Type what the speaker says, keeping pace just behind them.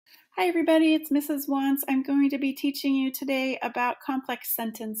Hi everybody, it's Mrs. Wants. I'm going to be teaching you today about complex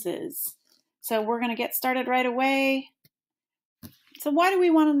sentences. So we're going to get started right away. So why do we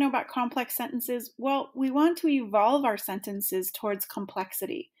want to know about complex sentences? Well, we want to evolve our sentences towards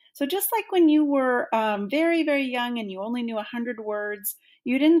complexity. So just like when you were very, very young and you only knew 100 words,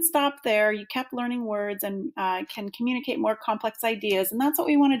 you didn't stop there. You kept learning words and can communicate more complex ideas. And that's what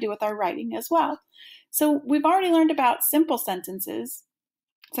we want to do with our writing as well. So we've already learned about simple sentences,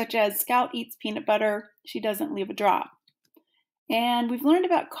 such as Scout eats peanut butter, she doesn't leave a drop. And we've learned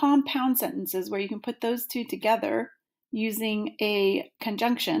about compound sentences where you can put those two together using a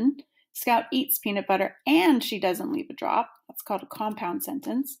conjunction. Scout eats peanut butter and she doesn't leave a drop. That's called a compound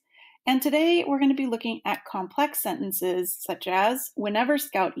sentence. And today we're going to be looking at complex sentences such as whenever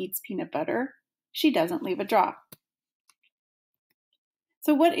Scout eats peanut butter, she doesn't leave a drop.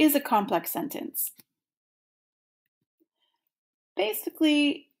 So what is a complex sentence?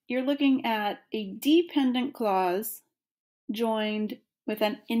 Basically, you're looking at a dependent clause joined with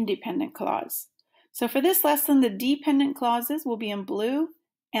an independent clause. So for this lesson, the dependent clauses will be in blue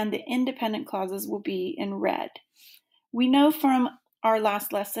and the independent clauses will be in red. We know from our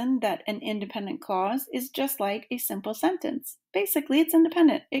last lesson that an independent clause is just like a simple sentence. Basically, it's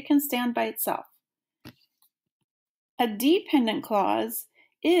independent. It can stand by itself. A dependent clause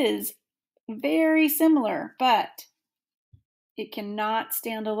is very similar, but it cannot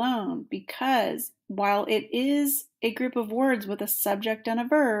stand alone because while it is a group of words with a subject and a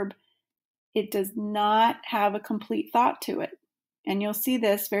verb, it does not have a complete thought to it. And you'll see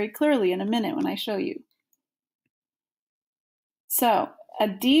this very clearly in a minute when I show you. So a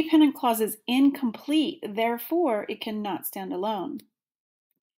dependent clause is incomplete, therefore it cannot stand alone.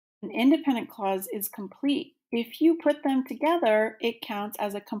 An independent clause is complete. If you put them together, it counts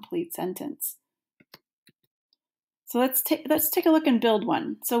as a complete sentence. So let's take a look and build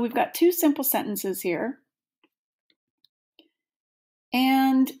one. So we've got two simple sentences here.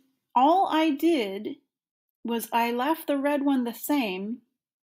 And all I did was I left the red one the same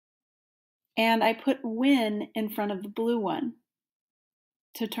and I put when in front of the blue one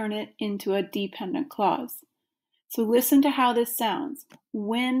to turn it into a dependent clause. So listen to how this sounds.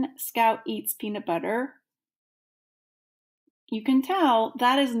 When Scout eats peanut butter, you can tell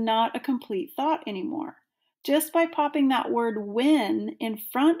that is not a complete thought anymore. Just by popping that word when in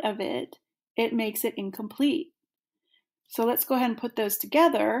front of it, it makes it incomplete. So let's go ahead and put those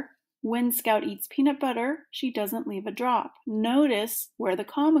together. When Scout eats peanut butter, she doesn't leave a drop. Notice where the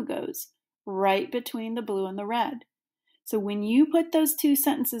comma goes, right between the blue and the red. So when you put those two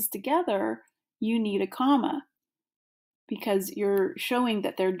sentences together, you need a comma because you're showing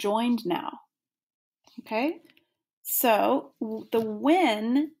that they're joined now. Okay? So the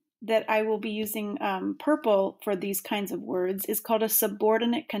when that I will be using purple for these kinds of words is called a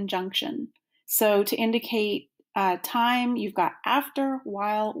subordinate conjunction. So to indicate time, you've got after,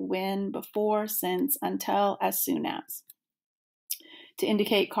 while, when, before, since, until, as soon as. To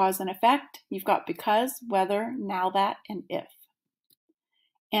indicate cause and effect, you've got because, whether, now that, and if.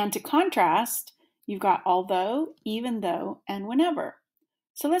 And to contrast, you've got although, even though, and whenever.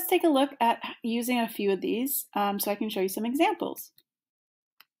 So let's take a look at using a few of these so I can show you some examples.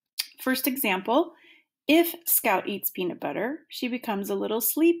 First example, if Scout eats peanut butter, she becomes a little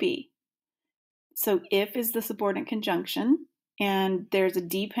sleepy. So if is the subordinate conjunction, and there's a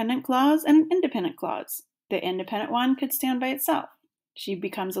dependent clause and an independent clause. The independent one could stand by itself. She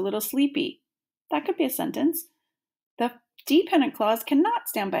becomes a little sleepy. That could be a sentence. The dependent clause cannot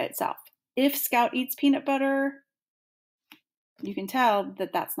stand by itself. If Scout eats peanut butter, you can tell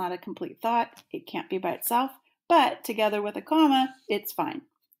that that's not a complete thought. It can't be by itself, but together with a comma, it's fine.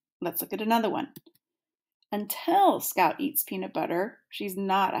 Let's look at another one. Until Scout eats peanut butter, she's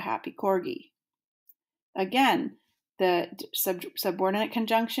not a happy corgi. Again, the subordinate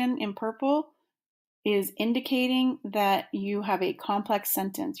conjunction in purple is indicating that you have a complex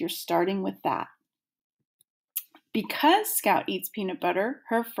sentence. You're starting with that. Because Scout eats peanut butter,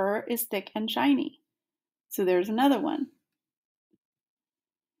 her fur is thick and shiny. So there's another one.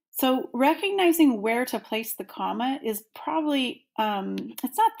 So recognizing where to place the comma is probably,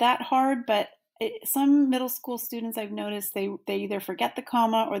 it's not that hard, but some middle school students I've noticed, they either forget the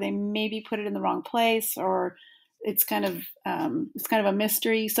comma or they maybe put it in the wrong place, or it's kind of a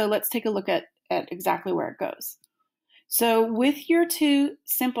mystery. So let's take a look at exactly where it goes. So with your two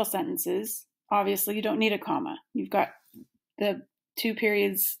simple sentences, obviously you don't need a comma. You've got the two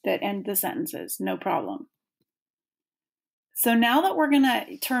periods that end the sentences, no problem. So now that we're going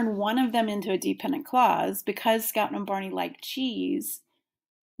to turn one of them into a dependent clause, because Scout and Barney like cheese,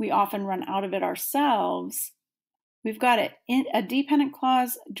 we often run out of it ourselves. We've got a dependent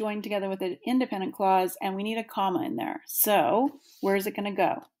clause joined together with an independent clause, and we need a comma in there. So where is it going to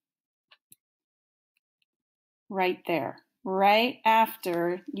go? Right there. Right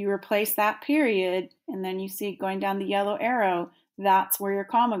after you replace that period, and then you see going down the yellow arrow, that's where your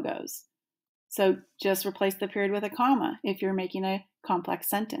comma goes. So just replace the period with a comma if you're making a complex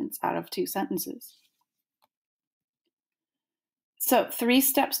sentence out of two sentences. So 3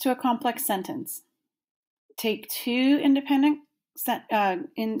 steps to a complex sentence. Take 2 independent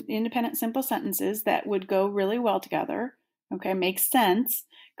simple sentences that would go really well together. Okay, makes sense.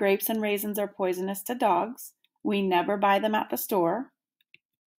 Grapes and raisins are poisonous to dogs. We never buy them at the store.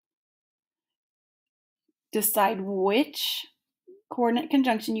 Decide which coordinate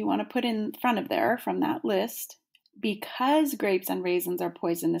conjunction you want to put in front of there from that list. Because grapes and raisins are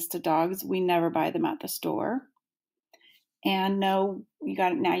poisonous to dogs, we never buy them at the store. And now you got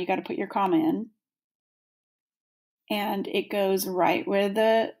to put your comma in. And it goes right where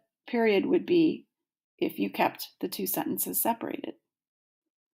the period would be if you kept the 2 sentences separated.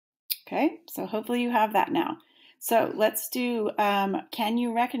 Okay, so hopefully you have that now. So let's do, can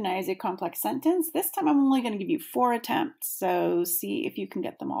you recognize a complex sentence? This time I'm only going to give you 4 attempts, so see if you can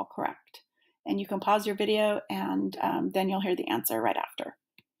get them all correct. And you can pause your video and then you'll hear the answer right after.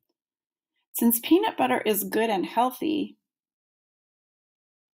 Since peanut butter is good and healthy,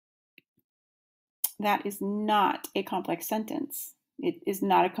 that is not a complex sentence. It is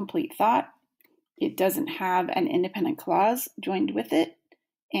not a complete thought. It doesn't have an independent clause joined with it.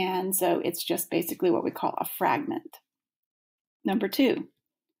 And so it's just basically what we call a fragment. Number 2,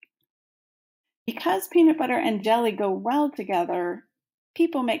 because peanut butter and jelly go well together,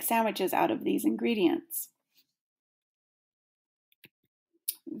 people make sandwiches out of these ingredients.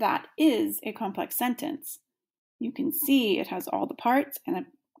 That is a complex sentence. You can see it has all the parts and a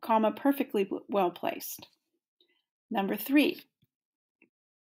comma perfectly well placed. Number 3,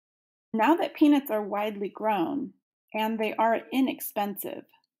 now that peanuts are widely grown and they are inexpensive,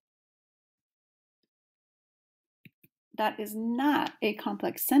 that is not a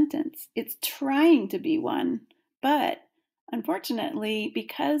complex sentence. It's trying to be one, but unfortunately,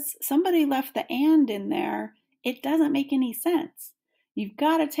 because somebody left the and in there, it doesn't make any sense. You've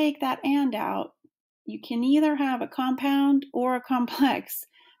got to take that and out. You can either have a compound or a complex,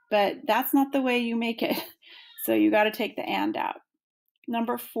 but that's not the way you make it. So you got to take the and out.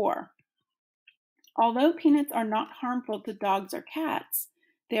 Number 4, although peanuts are not harmful to dogs or cats,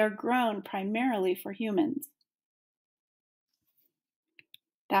 they are grown primarily for humans.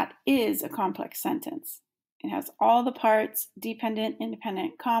 That is a complex sentence. It has all the parts, dependent,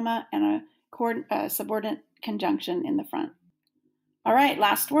 independent, comma, and a subordinate conjunction in the front. All right,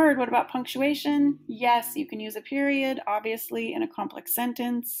 last word. What about punctuation? Yes, you can use a period, obviously, in a complex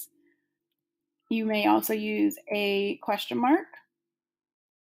sentence. You may also use a question mark,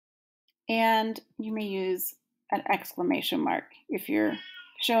 and you may use an exclamation mark if you're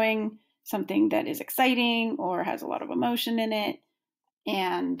showing something that is exciting or has a lot of emotion in it,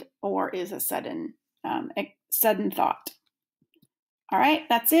 or is a sudden thought. All right,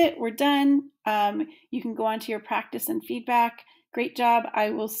 that's it. We're done. You can go on to your practice and feedback. Great job.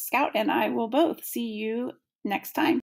 Scout and I will both see you next time.